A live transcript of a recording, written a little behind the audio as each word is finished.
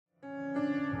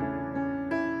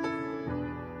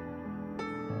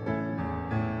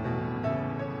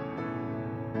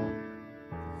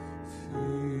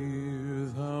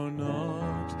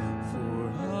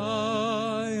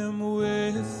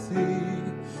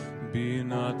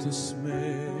not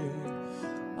dismayed.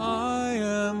 I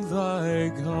am thy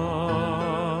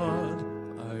God.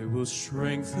 I will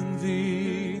strengthen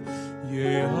thee.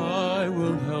 Yea, I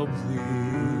will help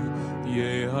thee.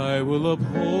 Yea, I will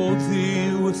uphold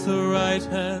thee with the right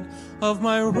hand of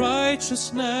my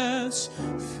righteousness.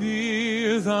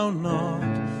 Fear thou not,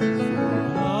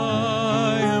 for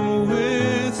I am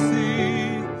with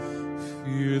thee.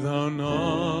 Fear thou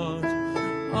not,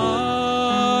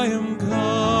 I am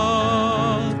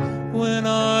God. When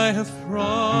I have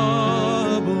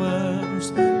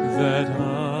problems that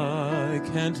I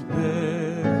can't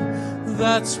bear,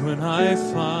 that's when I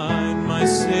find my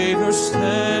Savior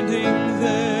standing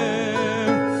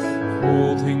there,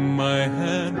 holding my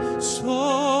hand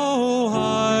so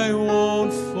I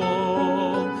won't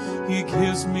fall. He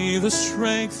gives me the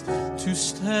strength to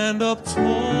stand up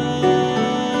tall.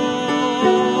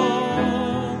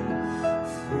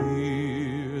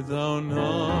 Fear thou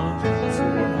not,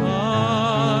 for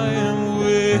I am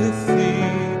with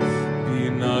thee. Be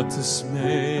not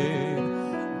dismayed,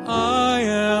 I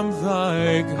am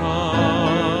thy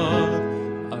God.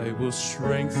 I will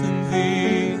strengthen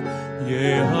thee,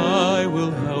 yea, I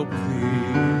will help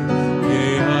thee.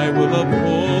 Yea, I will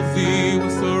uphold thee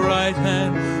with the right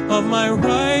hand of my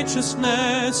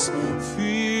righteousness.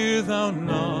 Fear thou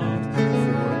not,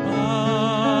 for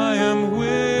I am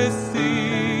with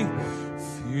thee.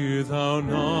 Fear thou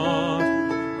not,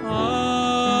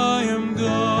 I am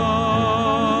God.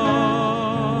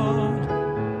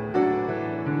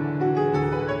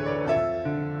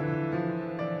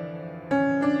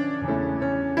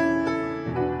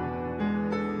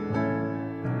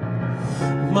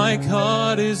 My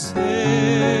God is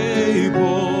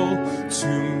able to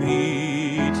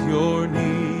meet your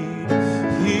need.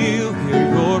 He'll hear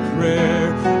your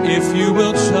prayer if you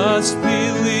will just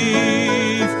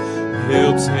believe.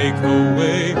 He'll take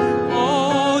away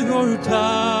all your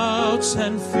doubts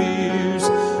and fears.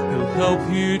 He'll help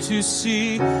you to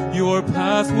see your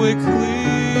pathway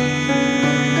clear.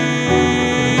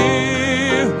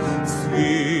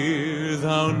 Fear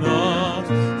thou not,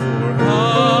 for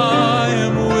I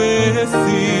am with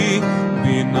thee.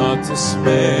 Be not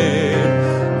dismayed,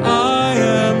 I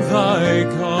am thy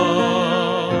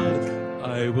God.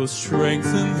 I will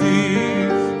strengthen thee,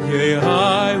 yea,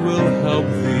 I will help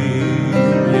thee.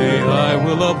 Yea, I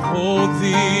will uphold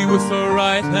thee with the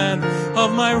right hand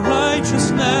of my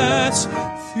righteousness.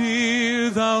 Fear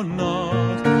thou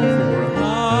not, for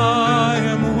I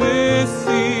am with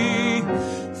thee.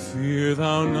 Fear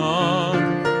thou not,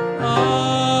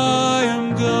 I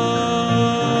am God.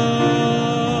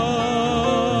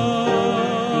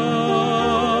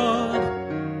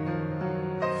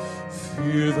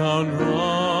 Fear thou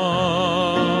not.